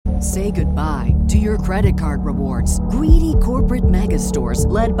Say goodbye to your credit card rewards. Greedy corporate mega stores,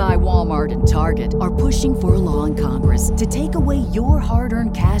 led by Walmart and Target, are pushing for a law in Congress to take away your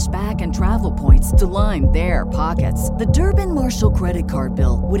hard-earned cash back and travel points to line their pockets. The Durbin-Marshall credit card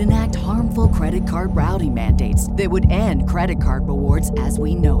bill would enact harmful credit card routing mandates that would end credit card rewards as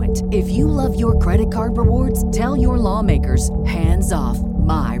we know it. If you love your credit card rewards, tell your lawmakers, hands off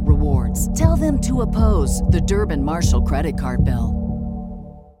my rewards. Tell them to oppose the Durbin-Marshall credit card bill.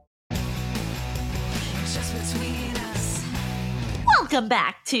 Welcome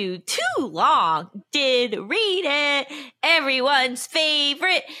back to Too Long Did Read It, everyone's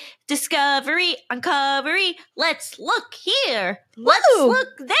favorite discovery, uncovery. Let's look here. Let's look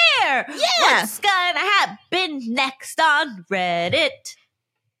there. Yeah. What's gonna happen next on Reddit?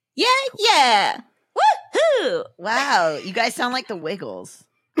 Yeah. Woohoo! Wow, you guys sound like the Wiggles.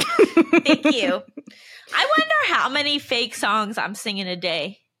 Thank you. I wonder how many fake songs I'm singing a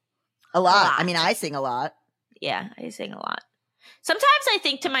day. A lot. I mean, I sing a lot. Yeah, I sing a lot. Sometimes I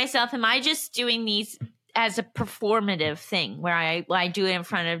think to myself, am I just doing these as a performative thing where I do it in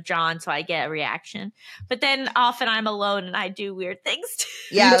front of John so I get a reaction? But then often I'm alone and I do weird things too.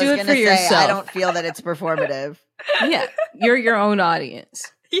 Yeah, You I do was it going for to say, yourself. I don't feel that it's performative. Yeah, you're your own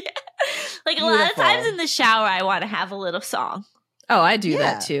audience. Yeah. Like a lot of Beautiful. times in the shower, I want to have a little song. Oh, I do Yeah.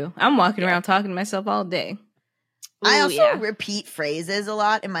 that too. I'm walking around talking to myself all day. I Ooh, also yeah. repeat phrases a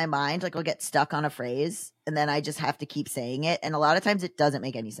lot in my mind. Like I'll get stuck on a phrase and then I just have to keep saying it. And a lot of times it doesn't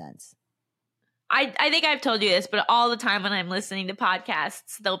make any sense. I think I've told you this, but all the time when I'm listening to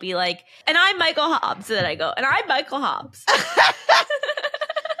podcasts, they'll be like, and I'm Michael Hobbs. And then I go, and I'm Michael Hobbs.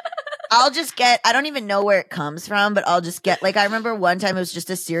 I don't even know where it comes from, but I'll just get, like, I remember one time it was just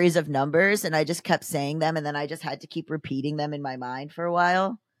a series of numbers and I just kept saying them and then I just had to keep repeating them in my mind for a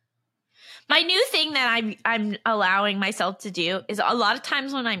while. My new thing that I'm allowing myself to do is a lot of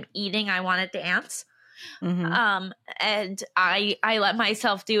times when I'm eating, I want to dance. Mm-hmm. And I let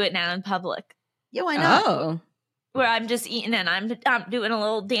myself do it now in public. Yeah, why not? Oh, Where I'm just eating and I'm doing a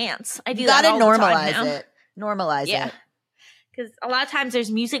little dance. I do You that gotta all the time normalize now. it. Normalize Yeah. it. Because a lot of times there's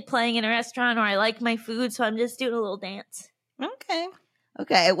music playing in a restaurant or I like my food, so I'm just doing a little dance. okay.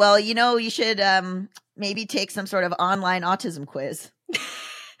 Okay, well, you should maybe take some sort of online autism quiz.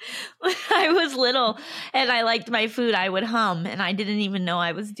 When I was little and I liked my food, I would hum and I didn't even know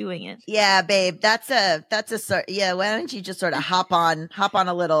I was doing it. Yeah, babe, that's a sort. Yeah, why don't you just sort of hop on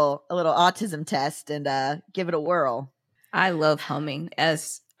a little autism test and give it a whirl? I love humming,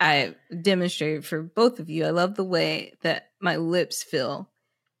 as I demonstrated for both of you. I love the way that my lips feel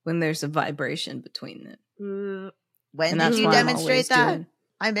when there's a vibration between them. When And did that's you what I'm demonstrate always that? doing.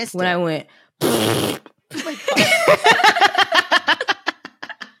 I missed When it. I went,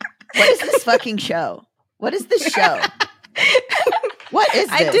 What is this fucking show? What is this show? What is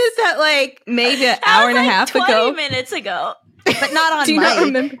this? I did that like maybe an hour and a half 20 ago. minutes ago. But not on Do you not mic.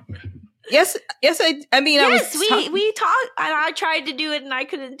 remember? Yes. I mean, Yes, I was we talked, and I tried to do it, and I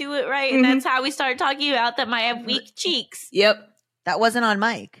couldn't do it right, and that's how we started talking about that I have weak cheeks. Yep. That wasn't on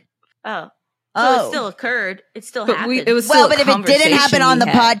mic. Oh, Oh, so it still occurred. It still But happened. it was well, still but a if it didn't happen conversation on the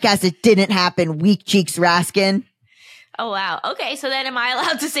we had. podcast, it didn't happen. Weak cheeks, Raskin. Oh wow. Okay, so then am I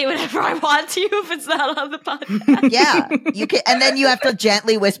allowed to say whatever I want to if it's not on the podcast? Yeah, you can, and then you have to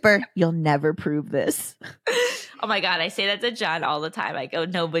gently whisper, "You'll never prove this." Oh my god, I say that to John all the time. I go,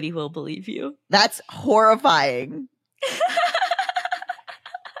 nobody will believe you. That's horrifying.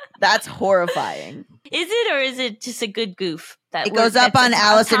 That's horrifying. Is it, or is it just a good goof? That It goes up on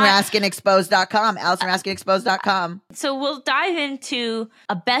that's AllisonRaskinExposed.com. AllisonRaskinExposed.com. So we'll dive into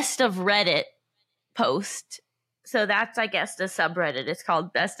a best of Reddit post. So that's, I guess, the subreddit. It's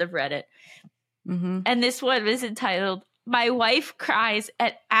called Best of Reddit. Mm-hmm. And this one is entitled, My Wife Cries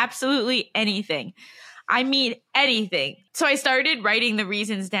at Absolutely Anything. I mean, anything. So I started writing the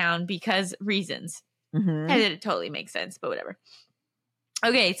reasons down because reasons. Mm-hmm. And it totally makes sense, but whatever.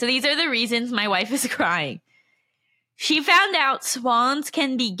 Okay, so these are the reasons my wife is crying. She found out swans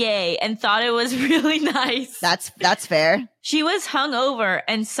can be gay and thought it was really nice. That's fair. She was hungover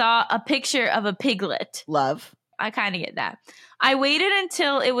and saw a picture of a piglet. Love. I kind of get that. I waited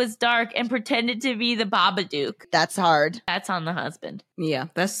until it was dark and pretended to be the Babadook. That's hard. That's on the husband. Yeah,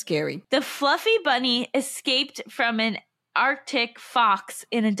 that's scary. The fluffy bunny escaped from an Arctic fox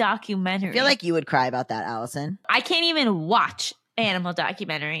in a documentary. I feel like you would cry about that, Allison. I can't even watch animal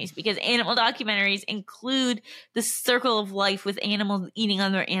documentaries because animal documentaries include the circle of life with animals eating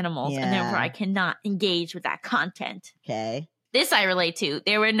other animals, and therefore Yeah. I cannot engage with that content. Okay. This I relate to.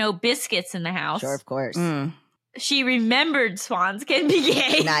 There were no biscuits in the house. Sure, of course. Mm. She remembered swans can be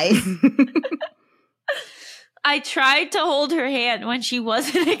gay. Nice. I tried to hold her hand when she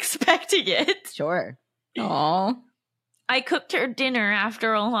wasn't expecting it. Sure. Aw. I cooked her dinner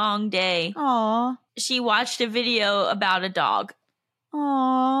after a long day. Aw. She watched a video about a dog.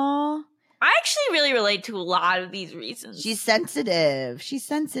 Aw. I actually really relate to a lot of these reasons. She's sensitive. She's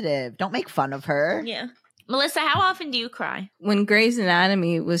sensitive. Don't make fun of her. Yeah. Melissa, how often do you cry? When Grey's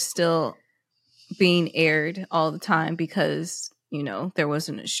Anatomy was still being aired all the time because, you know, there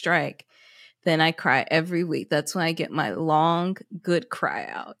wasn't a strike, then I cry every week. That's when I get my long, good cry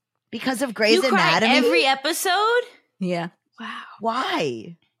out. Because of Grey's You cry Anatomy? every episode? Yeah. Wow.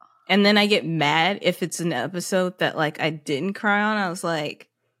 Why? And then I get mad if it's an episode that, like, I didn't cry on. I was like,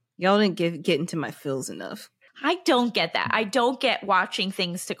 y'all didn't get into my feels enough. I don't get that. I don't get watching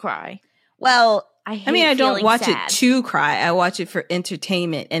things to cry. Well, I hate I mean, I don't feeling watch sad. it to cry. I watch it for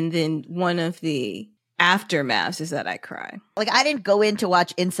entertainment. And then one of the aftermaths is that I cry. like I didn't go in to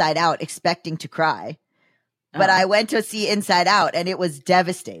watch Inside Out expecting to cry, but Oh. I went to see Inside Out and it was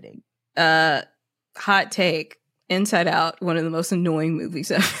devastating. Hot take. Inside Out, one of the most annoying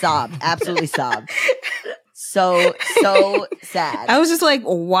movies ever. Sobbed. Absolutely sobbed. So sad. I was just like,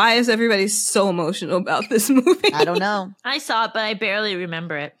 why is everybody so emotional about this movie? I don't know. I saw it, but I barely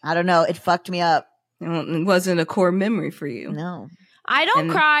remember it. I don't know. It fucked me up. It wasn't a core memory for you. No. I don't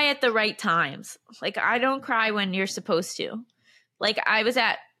And- cry at the right times. Like, I don't cry when you're supposed to. Like, I was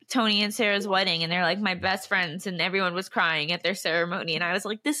at Tony and Sarah's wedding, and they're like my best friends, and everyone was crying at their ceremony, and I was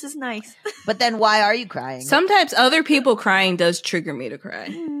like, this is nice. But then why are you crying? Sometimes other people crying does trigger me to cry.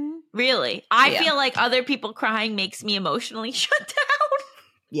 Really. I Yeah. feel like other people crying makes me emotionally shut down.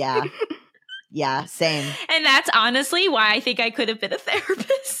 Yeah. Yeah, same. And that's honestly why I think I could have been a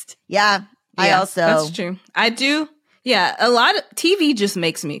therapist. Yeah. I Yeah, also that's true. I do. Yeah, a lot of TV just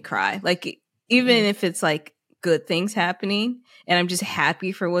makes me cry. Like, even if it's like good things happening and I'm just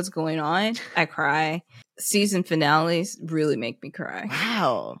happy for what's going on, I cry. Season finales really make me cry.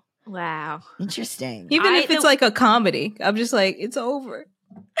 Wow. Wow. Interesting. Even if it's like a comedy, I'm just like, it's over.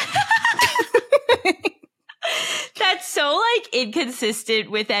 That's so like inconsistent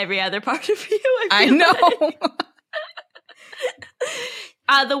with every other part of you. I feel know.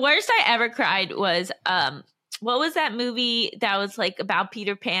 like. The worst I ever cried was what was that movie that was like about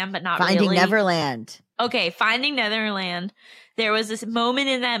Peter Pan but not Finding really? Neverland. Okay, Finding Neverland. There was this moment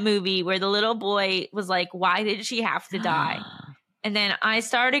in that movie where the little boy was like, why did she have to die? And then I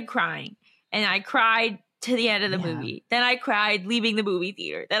started crying, and I cried to the end of the Yeah. movie. Then I cried leaving the movie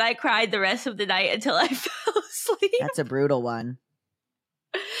theater. Then I cried the rest of the night until I fell asleep. That's a brutal one.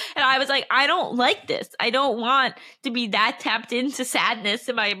 And I was like, I don't like this. I don't want to be that tapped into sadness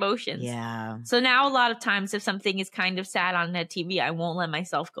and my emotions. Yeah. So now a lot of times if something is kind of sad on that TV, I won't let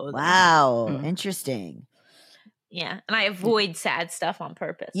myself go there. Wow. Mm. Interesting. Yeah. And I avoid sad stuff on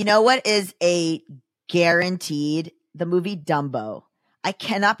purpose. You know what is a guaranteed? The movie Dumbo. I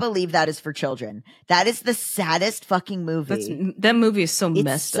cannot believe that is for children. That is the saddest fucking movie. That movie is so It's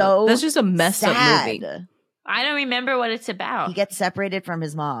messed so up. That's just a messed up movie. I don't remember what it's about. He gets separated from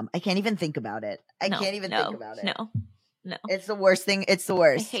his mom. I can't even think about it. I No, can't even no, think about it. No. It's the worst thing. It's the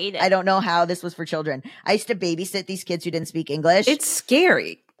worst. I hate it. I don't know how this was for children. I used to babysit these kids who didn't speak English. It's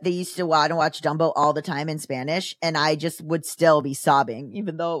scary. They used to want to watch Dumbo all the time in Spanish, and I just would still be sobbing,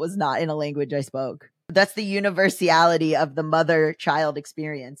 even though it was not in a language I spoke. That's the universality of the mother-child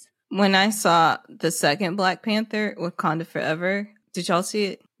experience. When I saw the second Black Panther, Wakanda Forever, did y'all see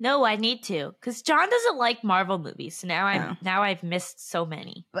it? No, I need to. Because John doesn't like Marvel movies. So now I've missed so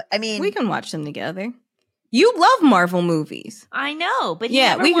many. But I mean, We can watch them together. You love Marvel movies. I know, but he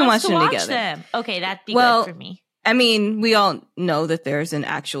Yeah, never we can wants watch to them watch together. them. Okay, that'd be Well, good for me. I mean, we all know that there's an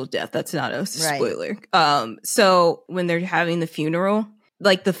actual death. That's not a Right. spoiler. So when they're having the funeral,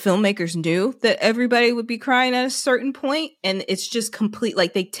 like the filmmakers knew that everybody would be crying at a certain point, and it's just complete.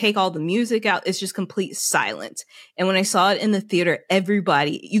 Like they take all the music out. It's just complete silence. And when I saw it in the theater,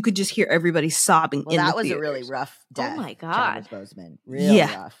 you could just hear everybody sobbing. well, in that the was a theaters. really rough death. my Chadwick God. Boseman. Real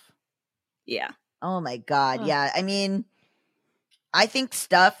Yeah. rough. Yeah. Oh my God. Ugh. Yeah. I mean, I think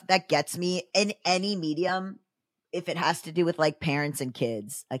stuff that gets me in any medium, if it has to do with like parents and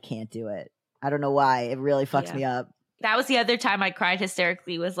kids, I can't do it. I don't know why. It really fucks Yeah. me up. That was the other time I cried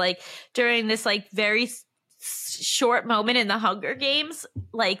hysterically, was like during this like very short moment in the Hunger Games.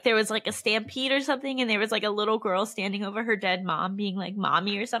 Like there was like a stampede or something, and there was like a little girl standing over her dead mom being like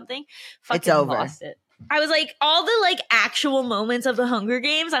mommy or something. Fucking over. lost it. I was like, all the like actual moments of the Hunger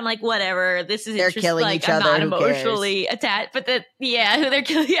Games, I'm like, whatever, this is They're interesting. killing Like, each I'm other, not who cares? emotionally attached, but that, yeah, they're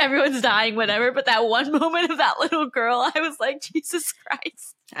killing, everyone's dying, whatever. But that one moment of that little girl, I was like, Jesus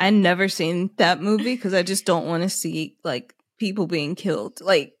Christ. I never seen that movie because I just don't want to see like people being killed.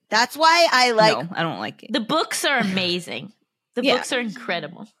 Like That's why I like. No, I don't like it. The books are amazing. The books are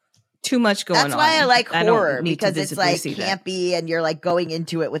incredible. Too much going on. That's why I like horror, because it's like see campy and you're like going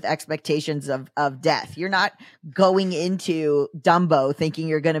into it with expectations of death. You're not going into Dumbo thinking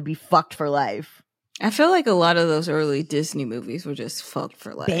you're going to be fucked for life. I feel like a lot of those early Disney movies were just fucked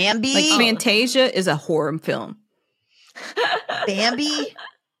for life. Bambi? Like Fantasia is a horror film. Bambi?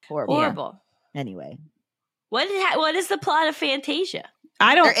 Horrible. Anyway. What is the plot of Fantasia?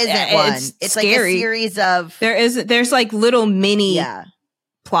 I don't. There isn't one. It's like a series of. There's like little mini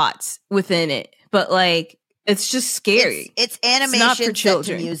plots within it, but like it's just scary. It's animation set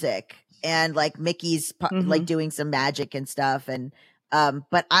to music, and like Mickey's like doing some magic and stuff, and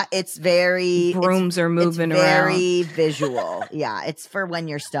but it's very brooms are moving around. Very around. Visual. Yeah, it's for when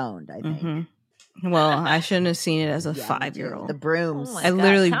you're stoned, I think. Well, I shouldn't have seen it as a 5-year-old. The brooms. Oh I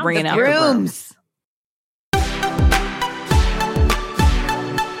literally bring out brooms. the brooms.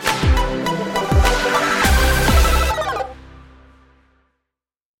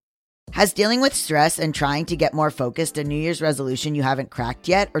 Has dealing with stress and trying to get more focused a New Year's resolution you haven't cracked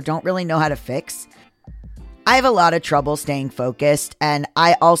yet or don't really know how to fix? I have a lot of trouble staying focused, and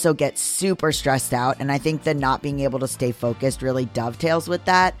I also get super stressed out, and I think that not being able to stay focused really dovetails with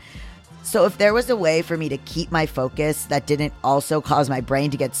that. So if there was a way for me to keep my focus that didn't also cause my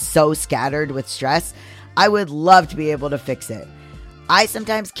brain to get so scattered with stress, I would love to be able to fix it. I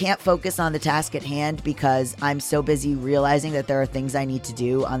sometimes can't focus on the task at hand because I'm so busy realizing that there are things I need to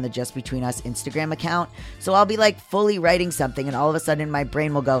do on the Just Between Us Instagram account. So I'll be like fully writing something and all of a sudden my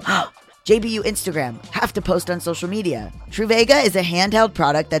brain will go, JBU Instagram, have to post on social media. Truvaga is a handheld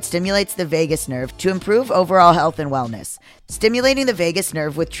product that stimulates the vagus nerve to improve overall health and wellness. Stimulating the vagus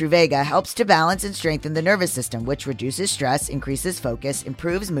nerve with Truvaga helps to balance and strengthen the nervous system, which reduces stress, increases focus,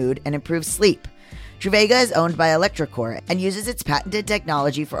 improves mood, and improves sleep. Truvaga is owned by electroCore and uses its patented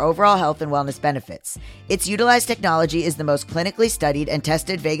technology for overall health and wellness benefits. Its utilized technology is the most clinically studied and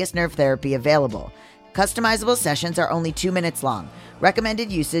tested vagus nerve therapy available. Customizable sessions are only 2 minutes long.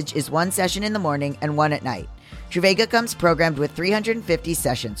 Recommended usage is 1 session in the morning and 1 at night. Truvaga comes programmed with 350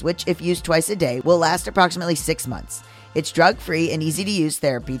 sessions, which, if used twice a day, will last approximately 6 months. It's drug-free and easy-to-use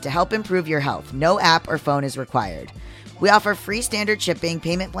therapy to help improve your health. No app or phone is required. We offer free standard shipping,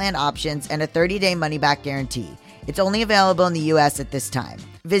 payment plan options, and a 30-day money-back guarantee. It's only available in the U.S. at this time.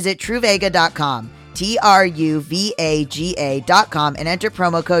 Visit Truvaga.com, Truvaga.com, and enter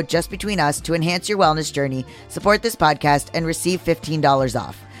promo code JustBetweenUs to enhance your wellness journey, support this podcast, and receive $15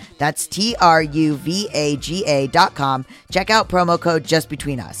 off. That's Truvaga.com. Check out promo code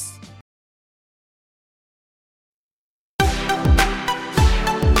JustBetweenUs.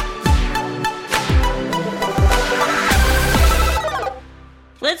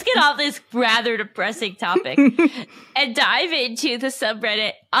 Let's get off this rather depressing topic and dive into the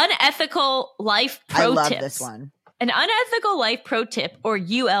subreddit Unethical Life Pro I love Tips. this one. An unethical life pro tip, or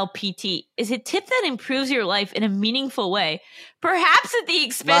ULPT, is a tip that improves your life in a meaningful way, perhaps at the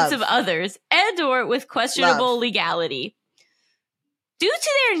expense of others and or with questionable legality. Due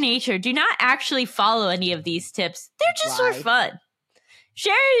to their nature, do not actually follow any of these tips. They're just for fun.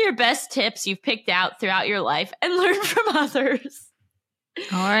 Share your best tips you've picked out throughout your life and learn from others.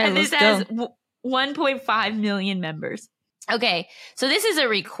 All right, and this has 1.5 million members. Okay, so this is a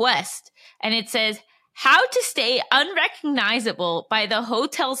request, and it says, how to stay unrecognizable by the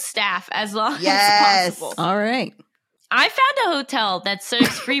hotel staff as long as possible. All right. I found a hotel that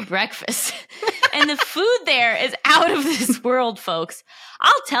serves free breakfast, and the food there is out of this world, folks.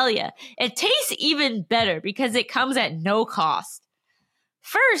 I'll tell you, it tastes even better because it comes at no cost.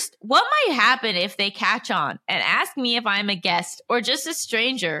 First, what might happen if they catch on and ask me if I'm a guest or just a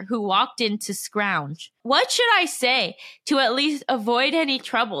stranger who walked in to scrounge? What should I say to at least avoid any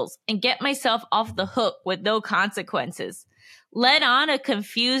troubles and get myself off the hook with no consequences? Let on a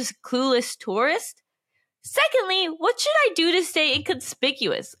confused, clueless tourist? Secondly, what should I do to stay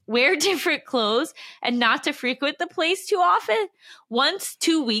inconspicuous? Wear different clothes and not to frequent the place too often? Once,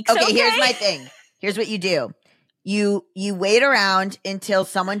 2 weeks, okay? Here's my thing. Here's what you do. You wait around until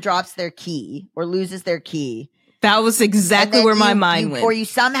someone drops their key or loses their key. That was exactly where my mind went. Or you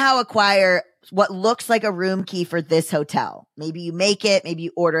somehow acquire what looks like a room key for this hotel. Maybe you make it, maybe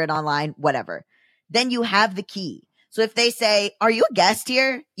you order it online, whatever. Then you have the key. So if they say, are you a guest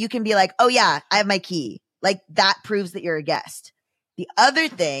here? You can be like, oh yeah, I have my key. Like that proves that you're a guest. The other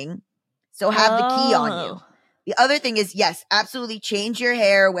thing, so have the key on you. The other thing is, yes, absolutely change your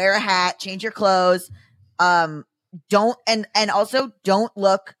hair, wear a hat, change your clothes. Don't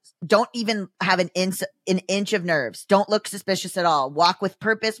even have an inch of nerves. Don't look suspicious at all. Walk with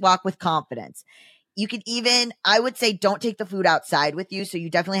purpose, walk with confidence. You can even, I would say, don't take the food outside with you. So you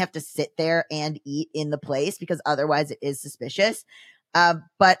definitely have to sit there and eat in the place because otherwise it is suspicious.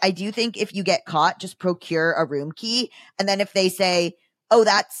 But I do think if you get caught, just procure a room key. And then if they say, oh,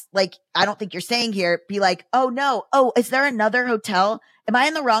 that's like, I don't think you're staying here, be like, oh no. Oh, is there another hotel? Am I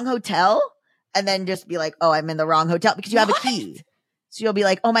in the wrong hotel? And then just be like, oh, I'm in the wrong hotel because you have a key. So you'll be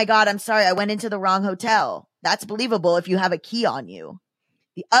like, oh my God, I'm sorry. I went into the wrong hotel. That's believable if you have a key on you.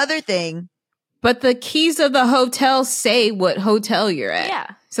 The other thing. But the keys of the hotel say what hotel you're at. Yeah.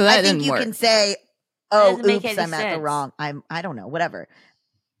 So that I think didn't you work. can say, oh, doesn't make oops, any I'm at the sense. wrong. I don't know, whatever.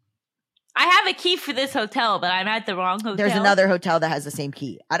 I have a key for this hotel, but I'm at the wrong hotel. There's another hotel that has the same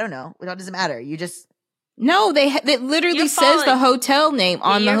key. I don't know. It doesn't matter. You just. No, it literally You're says the falling- hotel name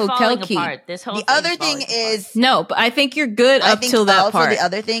on the You're hotel falling key. apart. This whole The thing's other thing falling is. apart. No, but I think you're good I up think till that also part. the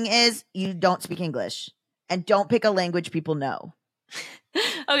other thing is you don't speak English and don't pick a language people know.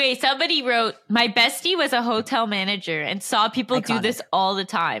 Okay, somebody wrote, my bestie was a hotel manager and saw people do Iconic. this all the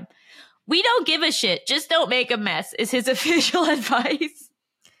time. We don't give a shit. Just don't make a mess is his official advice.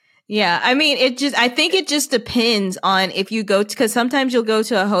 Yeah, I mean, I think it just depends on if you go to, because sometimes you'll go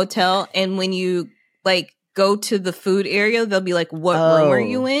to a hotel and when you like go to the food area, they'll be like, what room are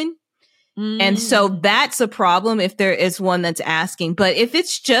you in? And so that's a problem if there is one that's asking. But if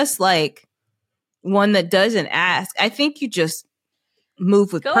it's just like one that doesn't ask, I think you just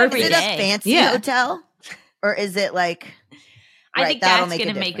move with Go purpose. every Is it day. a fancy Yeah. hotel? Or is it like. I Right, think that'll that's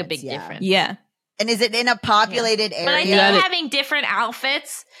going to make a difference, big yeah. difference. Yeah. And is it in a populated But I area? think gotta- having different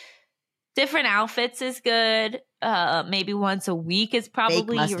outfits is good. Maybe once a week is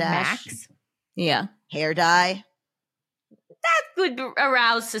probably your mustache. max. Yeah. Hair dye? That would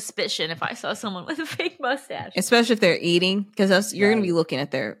arouse suspicion if I saw someone with a fake mustache. Especially if they're eating, because you're going to be Right. looking at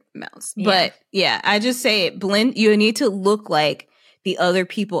their mouths. Yeah. But yeah, I just say it blend. You need to look like the other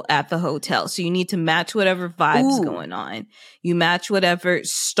people at the hotel. So you need to match whatever vibes Ooh. going on. You match whatever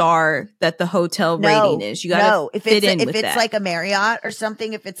star that the hotel rating is. You got to if fit it's in if with it's that. like a Marriott or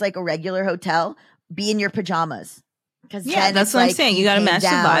something, if it's like a regular hotel, be in your pajamas. Because Yeah, that's what I'm saying. You gotta match the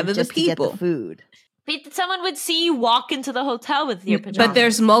vibe of the just to get people. the food. But someone would see you walk into the hotel with your pajamas. But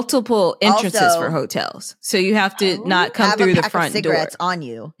there's multiple entrances Also- for hotels. So you have to Oh. not come Have through a the pack front of door. cigarettes on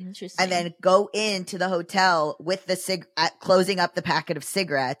you, Interesting. and then go into the hotel with the closing up the packet of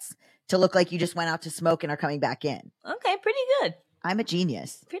cigarettes to look like you just went out to smoke and are coming back in. Okay, pretty good. I'm a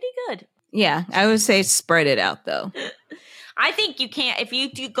genius. Pretty good. Yeah, I would say spread it out though. I think you can't. If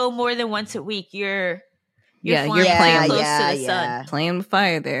you do go more than once a week, you're Yeah, flying you're too playing close yeah, to the sun. yeah. Playing with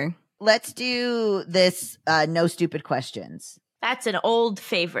fire there. Let's do this. No stupid questions. That's an old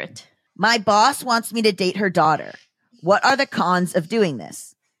favorite. My boss wants me to date her daughter. What are the cons of doing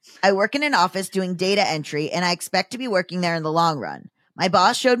this? I work in an office doing data entry, and I expect to be working there in the long run. My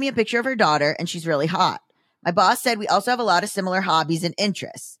boss showed me a picture of her daughter, and she's really hot. My boss said we also have a lot of similar hobbies and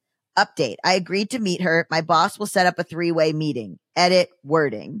interests. Update. I agreed to meet her. My boss will set up a 3-way meeting. Edit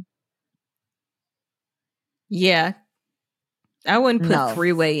wording. Yeah. I wouldn't put No.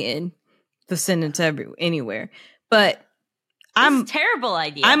 3-way in the sentence anywhere. But It's a terrible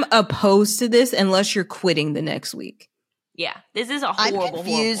idea. I'm opposed to this unless you're quitting the next week. yeah, this is a I'm horrible,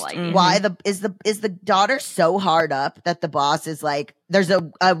 confused horrible idea. why is the daughter so hard up that the boss is like, there's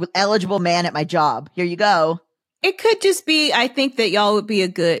a eligible man at my job. Here you go. It could just be, I think that y'all would be a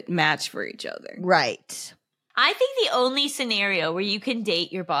good match for each other. Right. I think the only scenario where you can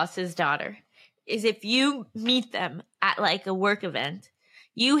date your boss's daughter is if you meet them at like a work event,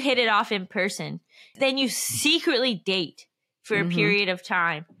 you hit it off in person, then you secretly date for a Mhm. period of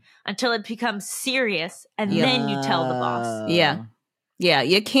time until it becomes serious, and then you tell the boss. Yeah. Yeah,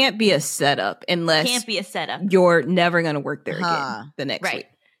 you can't be a setup unless Can't be a setup. you're never going to work there Huh. again the next Right. week.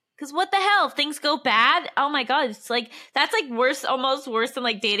 Because what the hell? If things go bad, oh my God. It's like, that's like worse, almost worse than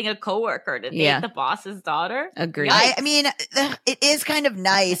like dating a coworker to date Yeah. the boss's daughter. Agreed. Yikes. I mean, it is kind of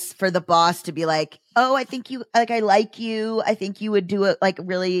nice for the boss to be like, oh, I think you, like, I like you. I think you would do it, like,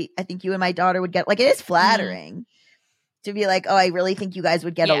 really, I think you and my daughter would get, like, it is flattering to be like, oh, I really think you guys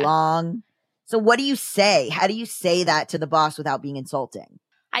would get Yeah. along. So what do you say? How do you say that to the boss without being insulting?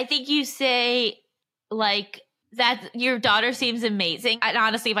 I think you say, like, that your daughter seems amazing. And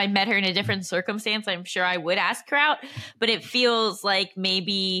honestly, if I met her in a different circumstance, I'm sure I would ask her out. But it feels like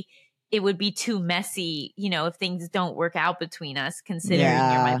maybe it would be too messy, you know, if things don't work out between us, considering you're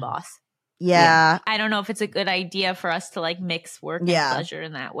my Yeah. boss. Yeah. I don't know if it's a good idea for us to like mix work Yeah. and pleasure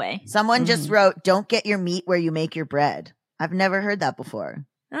in that way. Someone just wrote, don't get your meat where you make your bread. I've never heard that before.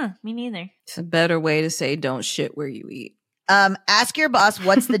 Me neither. It's a better way to say don't shit where you eat. Ask your boss,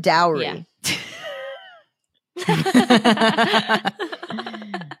 what's the dowry? Yeah.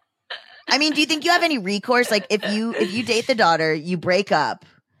 I mean, do you think you have any recourse? Like if you date the daughter, you break up,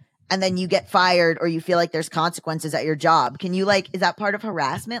 and then you get fired or you feel like there's consequences at your job. Can you is that part of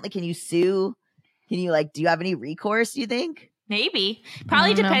harassment? Like, can you sue? Can you do you have any recourse, do you think? Maybe.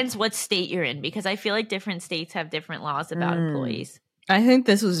 Probably depends what state you're in, because I feel like different states have different laws about employees. I think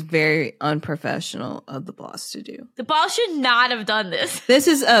this was very unprofessional of the boss to do. The boss should not have done this. This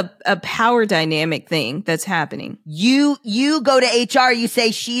is a power dynamic thing that's happening. You go to HR, you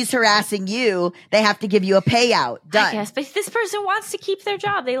say she's harassing you, they have to give you a payout. Done. I guess, but this person wants to keep their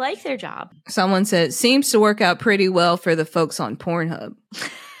job. They like their job. Someone said, seems to work out pretty well for the folks on Pornhub.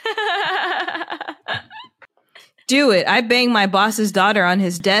 Do it. I banged my boss's daughter on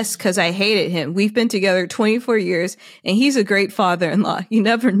his desk because I hated him. We've been together 24 years, and he's a great father-in-law. You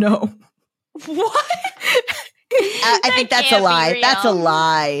never know. What? I think that's a lie. That's a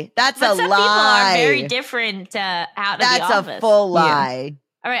lie. That's a lie. Some people are very different out of the office. That's a full lie.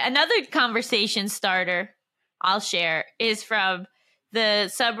 Yeah. All right. Another conversation starter I'll share is from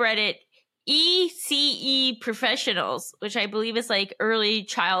the subreddit ECE professionals, which I believe is like early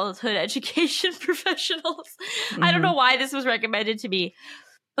childhood education professionals. Mm-hmm. I don't know why this was recommended to me,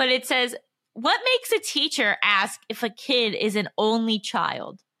 but it says, what makes a teacher ask if a kid is an only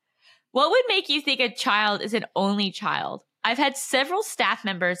child? What would make you think a child is an only child? I've had several staff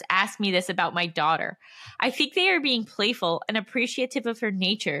members ask me this about my daughter. I think they are being playful and appreciative of her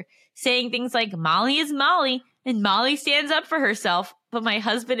nature, saying things like, Molly is Molly, and Molly stands up for herself, but my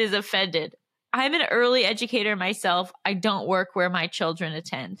husband is offended. I'm an early educator myself. I don't work where my children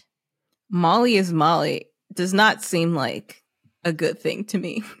attend. Molly is Molly does not seem like a good thing to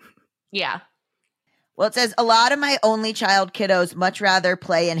me. Yeah. Well, it says a lot of my only child kiddos much rather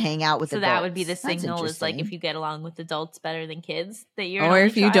play and hang out with adults. So that would be the signal, is like if you get along with adults better than kids, that you're or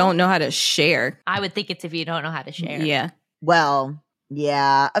if you don't know how to share. I would think it's if you don't know how to share. Yeah. Well,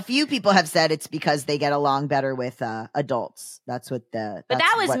 yeah. A few people have said it's because they get along better with adults. That's what the. But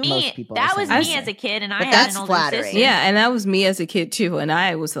that was me. That was me as a kid, and I had an older sister. Yeah, and that was me as a kid too, and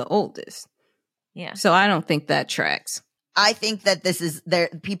I was the oldest. Yeah. So I don't think that tracks. I think that this is there.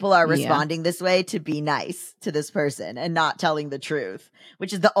 People are responding this way to be nice to this person and not telling the truth,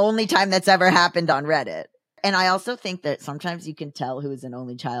 which is the only time that's ever happened on Reddit. And I also think that sometimes you can tell who's an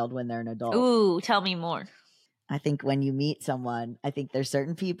only child when they're an adult. Ooh, tell me more. I think when you meet someone, I think there's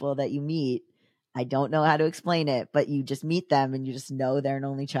certain people that you meet. I don't know how to explain it, but you just meet them and you just know they're an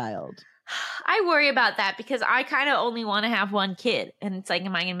only child. I worry about that because I kind of only want to have one kid. And it's like,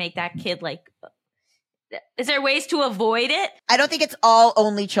 am I going to make that kid like, is there ways to avoid it? I don't think it's all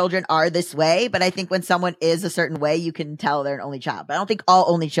only children are this way, but I think when someone is a certain way, you can tell they're an only child. But I don't think all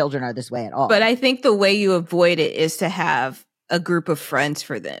only children are this way at all. But I think the way you avoid it is to have a group of friends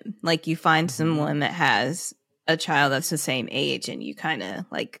for them. Like you find someone that has a child that's the same age and you kind of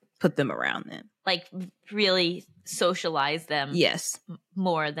like put them around them. Like really socialize them. Yes.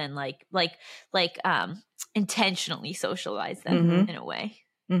 More than like intentionally socialize them in a way.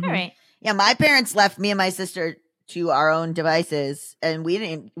 Mm-hmm. All right. Yeah, my parents left me and my sister to our own devices, and we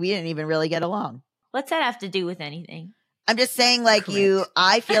didn't even really get along. What's that have to do with anything? I'm just saying, like,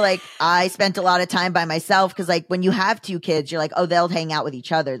 I feel like I spent a lot of time by myself because, like, when you have two kids, you're like, oh, they'll hang out with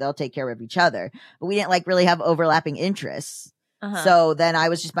each other, they'll take care of each other. But we didn't like really have overlapping interests. So then I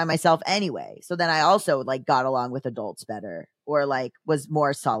was just by myself anyway. So then I also like got along with adults better, or like was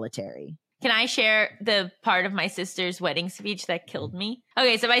more solitary. Can I share the part of my sister's wedding speech that killed me?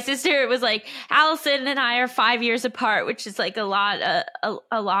 Okay, so my sister was like, Allison and I are 5 years apart, which is like a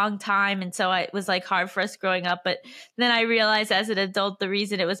long time. And so it was like hard for us growing up. But then I realized as an adult, the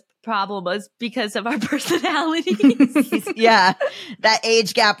reason it was a problem was because of our personalities. Yeah, that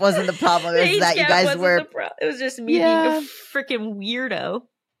age gap wasn't the problem. It was that you guys were. It was just me being a freaking weirdo.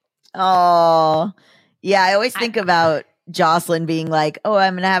 Oh, yeah. I always think about Jocelyn being like, oh,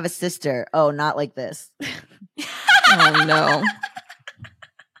 I'm going to have a sister. Oh, not like this. Oh, no.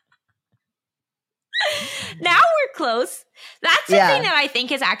 Now we're close. That's the thing that I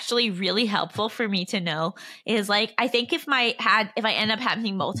think is actually really helpful for me to know is like, I think if I end up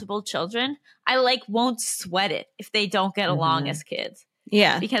having multiple children, I like won't sweat it if they don't get along as kids.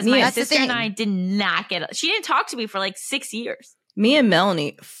 Yeah. Because my sister and I did not she didn't talk to me for like 6 years. Me and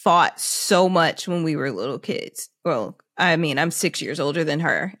Melanie fought so much when we were little kids. Well, I mean, I'm 6 years older than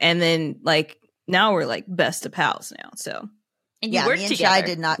her. And then like now we're like best of pals now. So and you worked me and together. Shai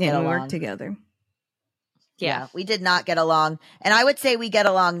did not get along. We worked together. Yeah, we did not get along. And I would say we get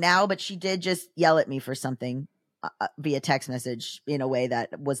along now, but she did just yell at me for something via text message in a way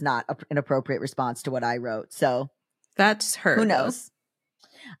that was not an appropriate response to what I wrote. So that's her. Who knows?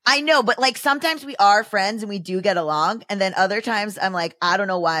 I know, but like sometimes we are friends and we do get along. And then other times I'm like, I don't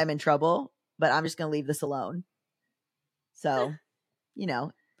know why I'm in trouble, but I'm just going to leave this alone. So, you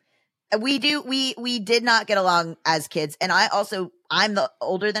know, we did not get along as kids. And I'm the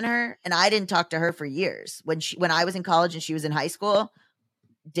older than her, and I didn't talk to her for years. When I was in college and she was in high school,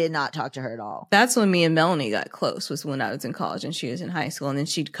 did not talk to her at all. That's when me and Melanie got close, was when I was in college and she was in high school, and then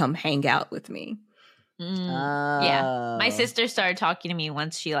she'd come hang out with me. Yeah. My sister started talking to me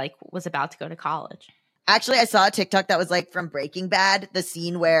once she like was about to go to college. Actually, I saw a TikTok that was like from Breaking Bad, the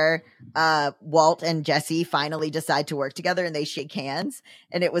scene where Walt and Jesse finally decide to work together and they shake hands.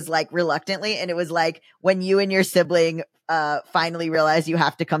 And it was like reluctantly. And it was like when you and your sibling finally realize you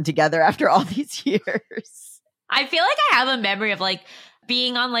have to come together after all these years. I feel like I have a memory of like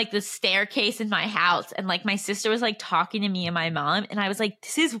being on like the staircase in my house, and like my sister was like talking to me and my mom, and I was like,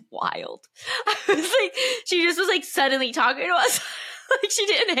 this is wild. I was like, she just was like suddenly talking to us. Like she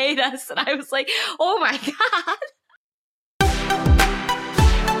didn't hate us. And I was like, oh my God.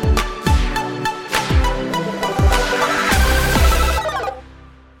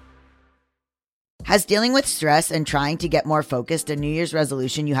 Has dealing with stress and trying to get more focused a New Year's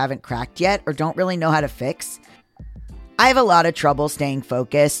resolution you haven't cracked yet or don't really know how to fix? I have a lot of trouble staying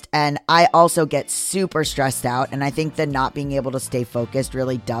focused, and I also get super stressed out, and I think that not being able to stay focused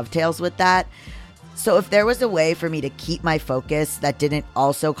really dovetails with that. So if there was a way for me to keep my focus that didn't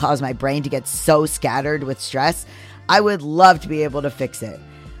also cause my brain to get so scattered with stress, I would love to be able to fix it.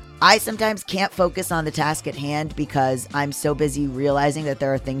 I sometimes can't focus on the task at hand because I'm so busy realizing that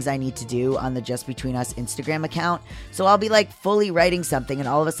there are things I need to do on the Just Between Us Instagram account. So I'll be like fully writing something, and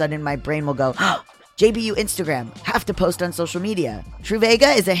all of a sudden my brain will go, JBU Instagram, have to post on social media.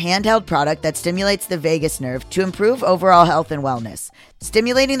 Truvaga is a handheld product that stimulates the vagus nerve to improve overall health and wellness.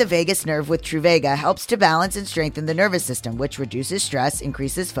 Stimulating the vagus nerve with Truvaga helps to balance and strengthen the nervous system, which reduces stress,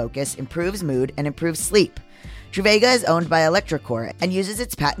 increases focus, improves mood, and improves sleep. Truvaga is owned by electroCore and uses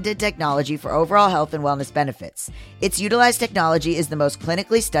its patented technology for overall health and wellness benefits. Its utilized technology is the most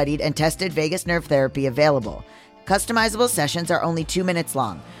clinically studied and tested vagus nerve therapy available. Customizable sessions are only 2 minutes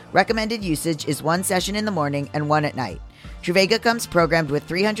long. Recommended usage is 1 session in the morning and 1 at night. Truvaga comes programmed with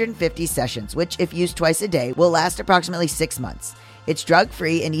 350 sessions, which, if used twice a day, will last approximately 6 months. It's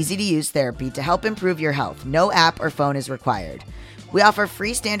drug-free and easy-to-use therapy to help improve your health. No app or phone is required. We offer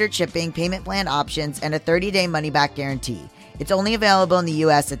free standard shipping, payment plan options, and a 30-day money-back guarantee. It's only available in the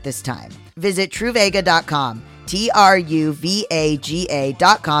U.S. at this time. Visit Truvaga.com.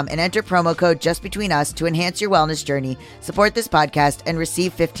 Truvaga.com and enter promo code JustBetweenUs to enhance your wellness journey, support this podcast, and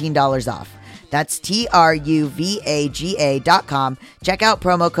receive $15 off. That's Truvaga.com. Check out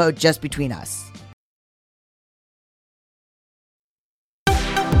promo code JustBetweenUs.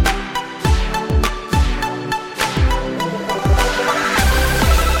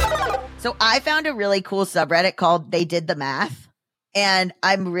 So I found a really cool subreddit called They Did the Math, and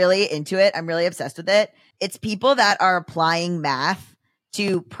I'm really into it. I'm really obsessed with it. It's people that are applying math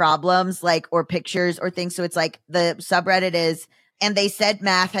to problems like or pictures or things. So it's like the subreddit is, and they said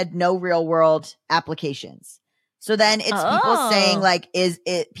math had no real world applications. So then it's people saying like, is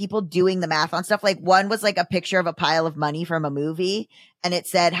it people doing the math on stuff? Like one was like a picture of a pile of money from a movie, and it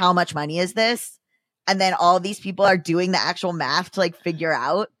said, how much money is this? And then all these people are doing the actual math to like figure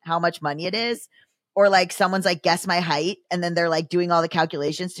out how much money it is. Or like someone's like, guess my height. And then they're like doing all the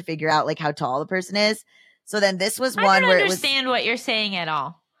calculations to figure out like how tall the person is. So then this was one where I don't understand what you're saying at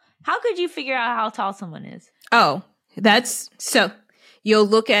all. How could you figure out how tall someone is? Oh, that's so you'll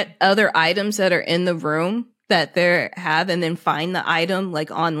look at other items that are in the room that they have and then find the item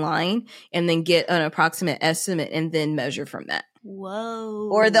like online and then get an approximate estimate and then measure from that. Whoa.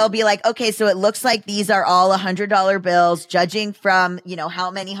 Or they'll be like, okay, so it looks like these are all $100 bills. Judging from, you know,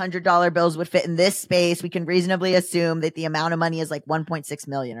 how many $100 bills would fit in this space, we can reasonably assume that the amount of money is like 1.6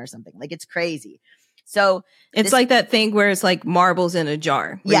 million or something. Like it's crazy. So it's like that thing where it's like marbles in a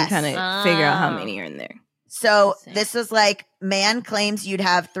jar. Where yes. You kind of figure out how many are in there. So this was like, man claims you'd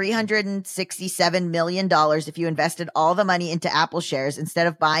have $367 million if you invested all the money into Apple shares instead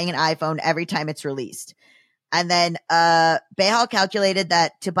of buying an iPhone every time it's released. And then Behal calculated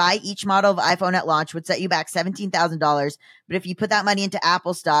that to buy each model of iPhone at launch would set you back $17,000. But if you put that money into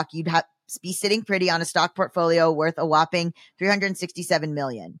Apple stock, you'd be sitting pretty on a stock portfolio worth a whopping $367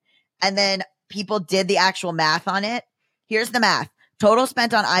 million. And then people did the actual math on it. Here's the math. Total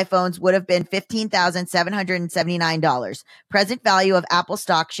spent on iPhones would have been $15,779. Present value of Apple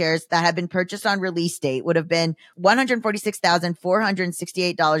stock shares that had been purchased on release date would have been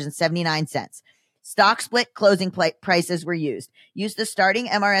 $146,468.79. Stock split closing prices were used. Use the starting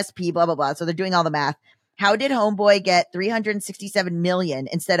MRSP, blah, blah, blah. So they're doing all the math. How did Homeboy get 367 million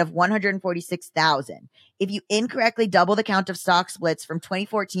instead of 146,000? If you incorrectly double the count of stock splits from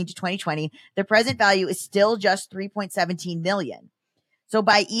 2014 to 2020, the present value is still just 3.17 million. So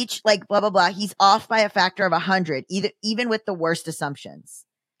by each, like, blah, blah, blah, he's off by a factor of 100, even with the worst assumptions.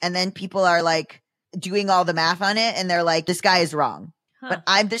 And then people are like doing all the math on it and they're like, this guy is wrong. Huh. But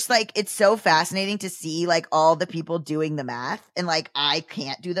I'm just like, it's so fascinating to see like all the people doing the math and like, I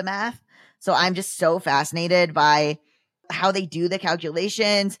can't do the math. So I'm just so fascinated by how they do the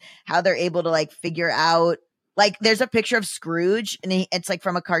calculations, how they're able to like figure out, like there's a picture of Scrooge and it's like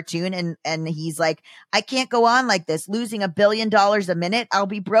from a cartoon and he's like, I can't go on like this, losing $1 billion a minute. I'll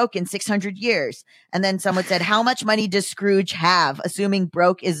be broke in 600 years. And then someone said, how much money does Scrooge have? Assuming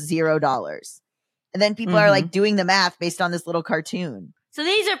broke is $0. And then people are like doing the math based on this little cartoon. So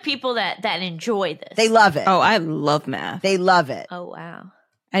these are people that enjoy this. They love it. Oh, I love math. They love it. Oh, wow.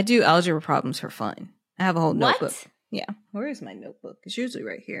 I do algebra problems for fun. I have a whole What? notebook. Yeah. Where is my notebook? It's usually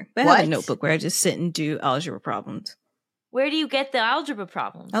right here. But I have a notebook where I just sit and do algebra problems. Where do you get the algebra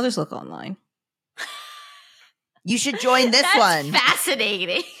problems? I'll just look online. You should join this That's one.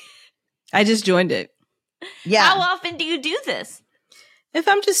 Fascinating. I just joined it. Yeah. How often do you do this? If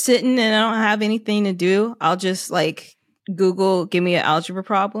I'm just sitting and I don't have anything to do, I'll just like Google, give me an algebra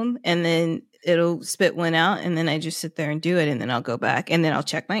problem, and then it'll spit one out, and then I just sit there and do it, and then I'll go back, and then I'll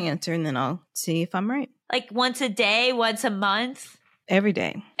check my answer, and then I'll see if I'm right. Like once a day, once a month? Every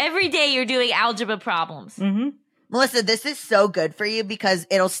day. Every day you're doing algebra problems. Mm-hmm. Melissa, this is so good for you because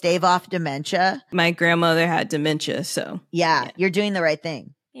it'll stave off dementia. My grandmother had dementia, so. Yeah, you're doing the right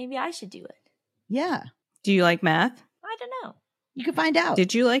thing. Maybe I should do it. Yeah. Do you like math? I don't know. You can find out.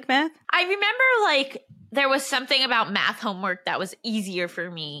 Did you like math? I remember like there was something about math homework that was easier for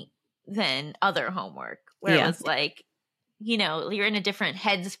me than other homework, where it was like, you know, you're in a different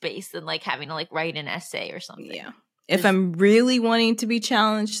headspace than like having to like write an essay or something. Yeah. If I'm really wanting to be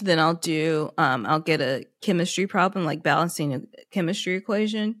challenged, then I'll get a chemistry problem, like balancing a chemistry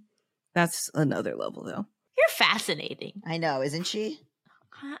equation. That's another level though. You're fascinating. I know, isn't she?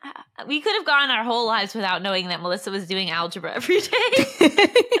 We could have gone our whole lives without knowing that Melissa was doing algebra every day.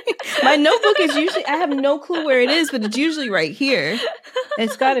 My notebook is usually, I have no clue where it is, but it's usually right here.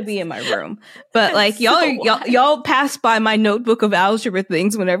 It's got to be in my room. But like y'all pass by my notebook of algebra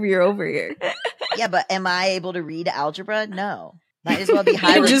things whenever you're over here. Yeah, but am I able to read algebra? No. Might as well be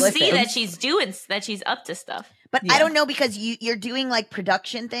hieroglyphics. You just see that she's up to stuff. But I don't know because you're doing like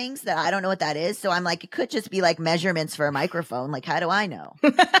production things that I don't know what that is. So I'm like, it could just be like measurements for a microphone. Like, how do I know?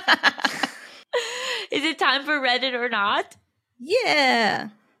 Is it time for Reddit or not? Yeah.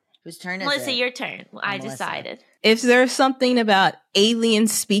 Whose turn is Melissa, it? your turn. I decided. If there's something about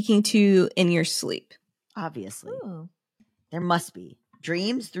aliens speaking to you in your sleep. Obviously. Ooh. There must be.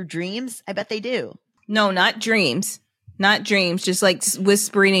 Dreams? Through dreams? I bet they do. No, not dreams. Not dreams. Just like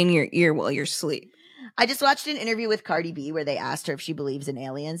whispering in your ear while you're asleep. I just watched an interview with Cardi B where they asked her if she believes in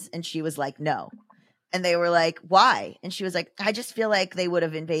aliens, and she was like, no. And they were like, why? And she was like, I just feel like they would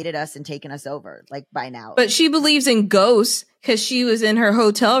have invaded us and taken us over, like by now. But she believes in ghosts because she was in her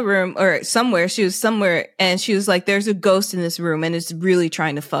hotel room or somewhere. She was somewhere and she was like, there's a ghost in this room and it's really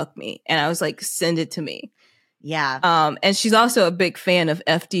trying to fuck me. And I was like, send it to me. Yeah. And she's also a big fan of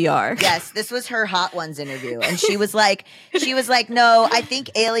FDR. Yes, this was her Hot Ones interview. And she was like, no, I think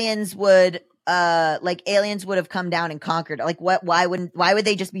aliens would have come down and conquered. Like, why would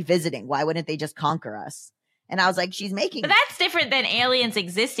they just be visiting? Why wouldn't they just conquer us? And I was like, she's making. But that's different than aliens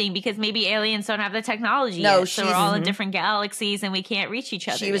existing because maybe aliens don't have the technology no, yet. So we're all in different galaxies and we can't reach each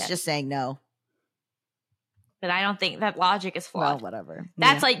other. She was just saying no. But I don't think that logic is flawed. Well, whatever.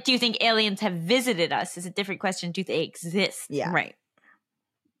 That's like, do you think aliens have visited us? Is a different question. Do they exist? Yeah. Right.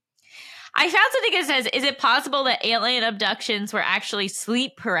 I found something that says, is it possible that alien abductions were actually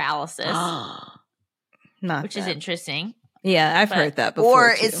sleep paralysis? Which is interesting. Yeah, I've heard that before.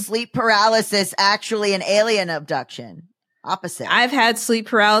 Or is sleep paralysis actually an alien abduction? Opposite. I've had sleep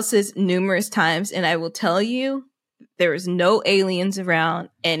paralysis numerous times, and I will tell you, there is no aliens around.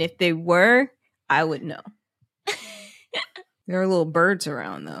 And if they were, I would know. There are little birds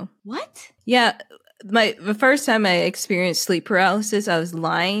around, though. What? Yeah. The first time I experienced sleep paralysis, I was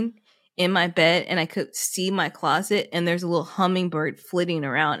lying in my bed and I could see my closet and there's a little hummingbird flitting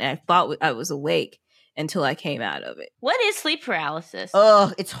around and I thought I was awake until I came out of it. What is sleep paralysis?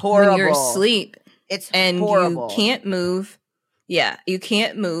 Oh, it's horrible. When you're asleep. It's and horrible. You can't move. Yeah, you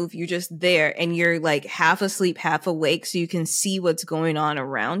can't move. You're just there and you're like half asleep, half awake so you can see what's going on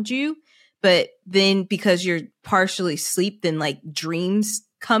around you. But then because you're partially asleep, then like dreams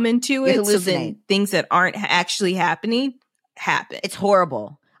come into it. So then things that aren't actually happening happen. It's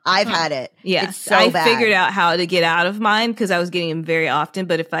horrible. I've had it. Yeah, it's so I bad. figured out how to get out of mine because I was getting them very often.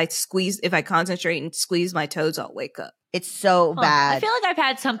 But if I concentrate and squeeze my toes, I'll wake up. It's so bad. I feel like I've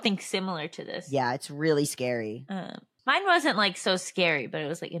had something similar to this. Yeah, it's really scary. Mine wasn't like so scary, but it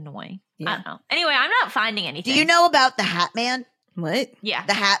was like annoying. Yeah. I don't know. Anyway, I'm not finding anything. Do you know about the Hat Man? What? Yeah.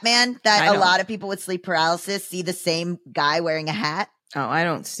 The Hat Man, that a lot of people with sleep paralysis see the same guy wearing a hat. Oh, I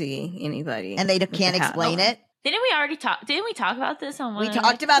don't see anybody. And they can't explain it. Didn't we talk about this on one We of the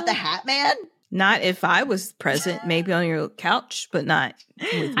talked about the episodes? Hat Man? Not if I was present, maybe on your couch, but not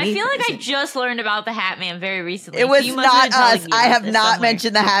with me. I feel like I present. just learned about the Hat Man very recently. It was so you must have not been telling us. me I about have this not somewhere.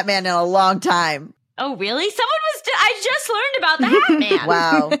 mentioned the Hat Man in a long time. Oh, really? I just learned about the Hat Man.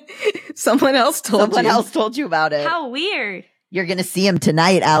 Wow. Someone else told Someone you. else told you about it. How weird. You're going to see him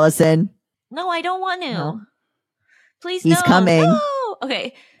tonight, Allison. No, I don't want to. No. Please, He's no. coming. No.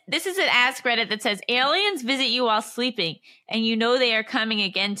 Okay. This is an Ask Reddit that says, aliens visit you while sleeping, and you know they are coming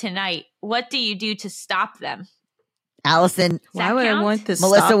again tonight. What do you do to stop them? Allison, Why would count? I want to stop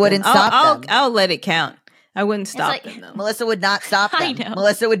Melissa them? wouldn't stop them. I'll let it count. I wouldn't stop like- them, though. Melissa would not stop I them. know.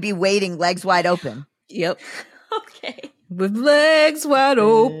 Melissa would be waiting, legs wide open. Yep. Okay. With legs wide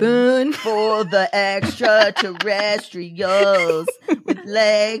open. For the extraterrestrials with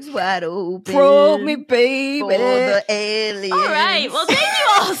legs wide open. Probe me, baby. For the aliens. All right. Well, thank you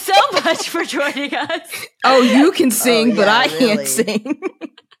all so much for joining us. Oh, you can sing, but yeah, I really. can't sing.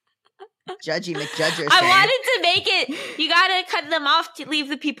 Judgy McJudger. I wanted to make it, you got to cut them off to leave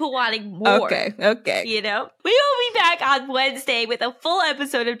the people wanting more. Okay. You know, we will be back on Wednesday with a full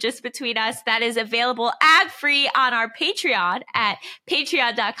episode of Just Between Us that is available ad-free on our Patreon at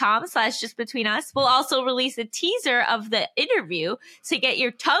patreon.com/justbetweenus. We'll also release a teaser of the interview to get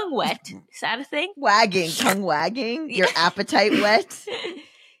your tongue wet. Is that a thing? Tongue wagging, your appetite wet.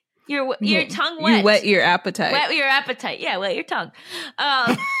 Your tongue wet. You wet your appetite. Wet your appetite. Yeah, wet your tongue.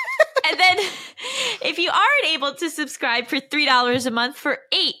 And then if you aren't able to subscribe for $3 a month for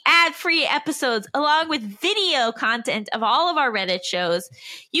 8 ad-free episodes, along with video content of all of our Reddit shows,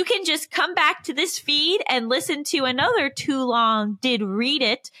 you can just come back to this feed and listen to another Too Long Did Read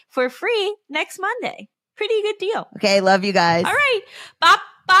It for free next Monday. Pretty good deal. Okay, love you guys. All right. Bop,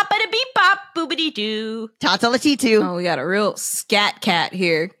 bop-a-da beep bop, boobity doo. Tatalatitu. Oh, we got a real scat cat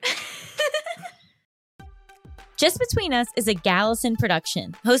here. Just Between Us is a Gallison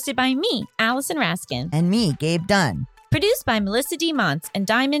production, hosted by me, Allison Raskin, And me, Gabe Dunn. produced by Melissa D. Montz and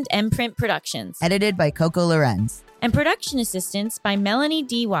Diamond Imprint Productions, Edited by Coco Lorenz. and production assistance by Melanie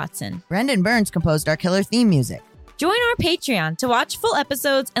D. Watson. Brendan Burns composed our killer theme music. Join our Patreon to watch full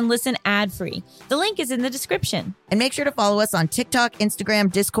episodes and listen ad-free. The link is in the description. And make sure to follow us on TikTok,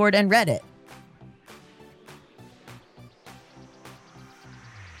 Instagram, Discord, and Reddit.